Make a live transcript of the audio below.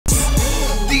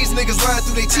These niggas lying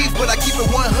through their teeth, but I keep it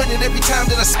 100 every time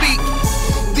that I speak.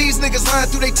 These niggas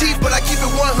lying through their teeth, but I keep it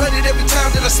 100 every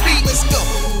time that I speak. Let's go.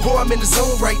 Boy, I'm in the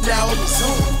zone right now.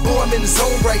 Boy, I'm in the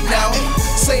zone right now.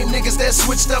 Same niggas that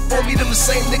switched up on me, them the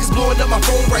same niggas blowing up my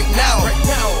phone right now.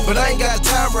 But I ain't got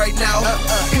time right now,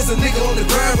 cause a nigga on the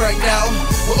grind right now.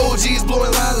 With OGs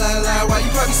blowing la la la, while you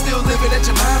probably still living at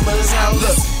your mama's house.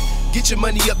 Look, get your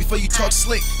money up before you talk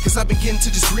slick, cause I've been getting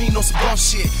to this green on some boss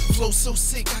shit. Flow so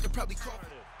sick, I could probably call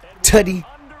Tuddy,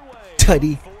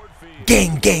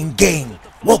 gang, gang, gang.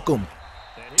 Welcome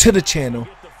to the channel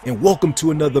and welcome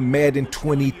to another Madden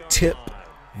 20 tip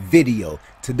video.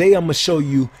 Today I'm going to show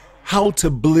you how to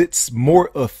blitz more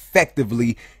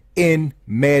effectively in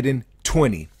Madden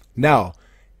 20. Now,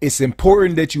 it's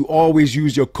important that you always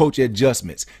use your coach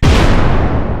adjustments.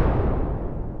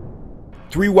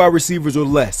 3 wide receivers or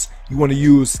less. You want to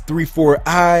use 3-4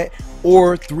 odd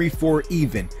or 3-4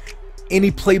 even. Any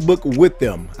playbook with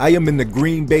them. I am in the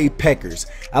Green Bay Packers.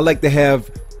 I like to have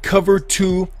cover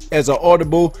 2 as an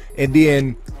audible and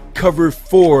then cover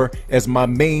 4 as my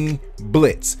main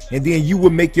blitz, and then you will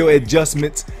make your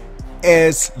adjustments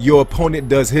as your opponent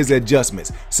does his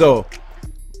adjustments. So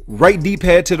right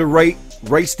D-pad to the right,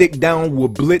 right stick down will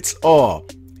blitz all.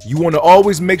 You want to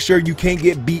always make sure you can't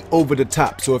get beat over the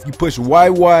top. So if you push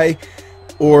YY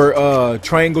or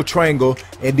triangle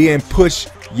and then push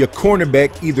your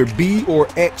cornerback either B or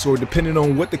X, or depending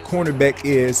on what the cornerback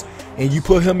is, and you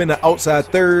put him in the outside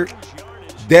third,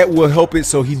 that will help it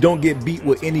so he don't get beat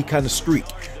with any kind of streak.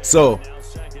 So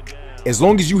as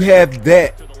long as you have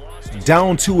that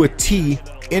down to a T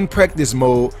in practice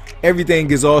mode,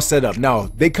 everything is all set up. Now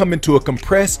they come into a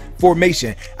compressed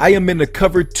formation. I am in the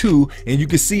cover 2, and you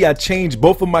can see I changed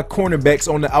both of my cornerbacks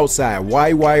on the outside,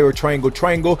 YY or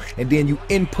triangle, and then you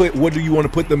input what do you want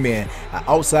to put them in,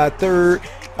 outside third,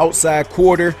 outside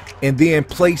quarter, and then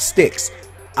play sticks.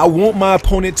 I want my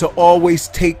opponent to always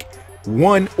take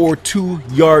 1 or 2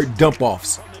 yard dump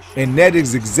offs, and that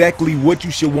is exactly what you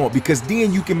should want, because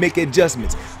then you can make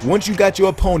adjustments. Once you got your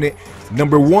opponent,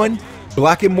 number 1,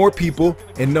 blocking more people,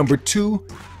 and number 2,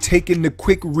 taking the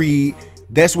quick read,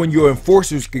 that's when your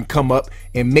enforcers can come up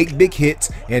and make big hits,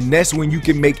 and that's when you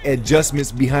can make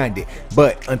adjustments behind it.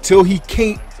 But until he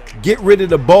can't get rid of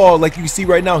the ball, like you see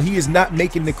right now, he is not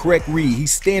making the correct read.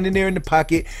 He's standing there in the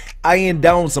pocket, eyeing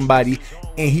down somebody,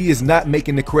 and he is not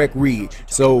making the correct read.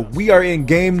 So we are in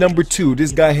game number 2.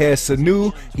 This guy has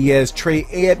Sanu, he has Trey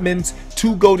Edmonds,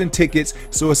 2 golden tickets,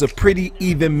 so it's a pretty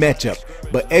even matchup.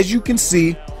 But as you can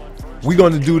see, we're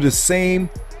going to do the same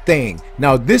thing.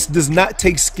 Now this does not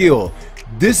take skill.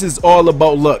 This is all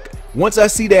about luck. Once I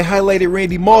see that highlighted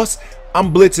Randy Moss,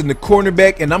 I'm blitzing the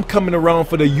cornerback and I'm coming around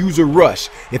for the user rush.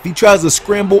 If he tries to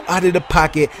scramble out of the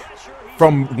pocket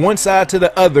from one side to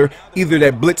the other, either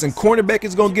that blitzing cornerback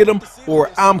is going to get him, or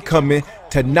I'm coming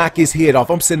to knock his head off.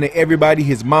 I'm sending everybody,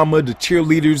 his mama, the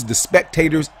cheerleaders, the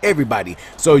spectators, everybody.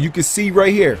 So you can see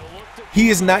right here, he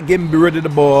is not getting rid of the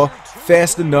ball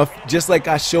fast enough, just like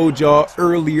I showed y'all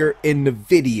earlier in the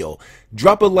video.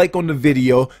 Drop a like on the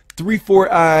video. 3-4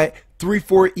 odd,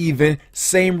 3-4 even,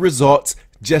 same results,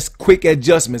 just quick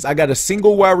adjustments. I got a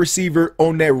single wide receiver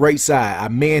on that right side. I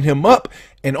man him up,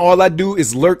 and all I do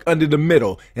is lurk under the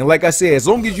middle. And like I said, as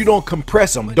long as you don't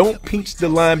compress them, don't pinch the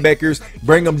linebackers,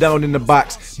 bring them down in the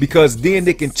box, because then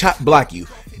they can chop block you.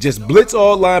 Just blitz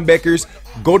all linebackers,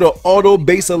 go to auto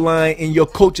base align in your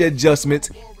coach adjustments,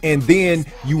 and then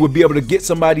you will be able to get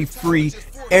somebody free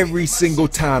every single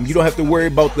time. You don't have to worry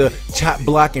about the chop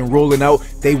block and rolling out.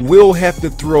 They will have to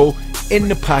throw in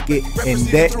the pocket, and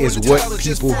that is what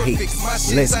people hate.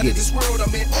 Let's get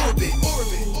it.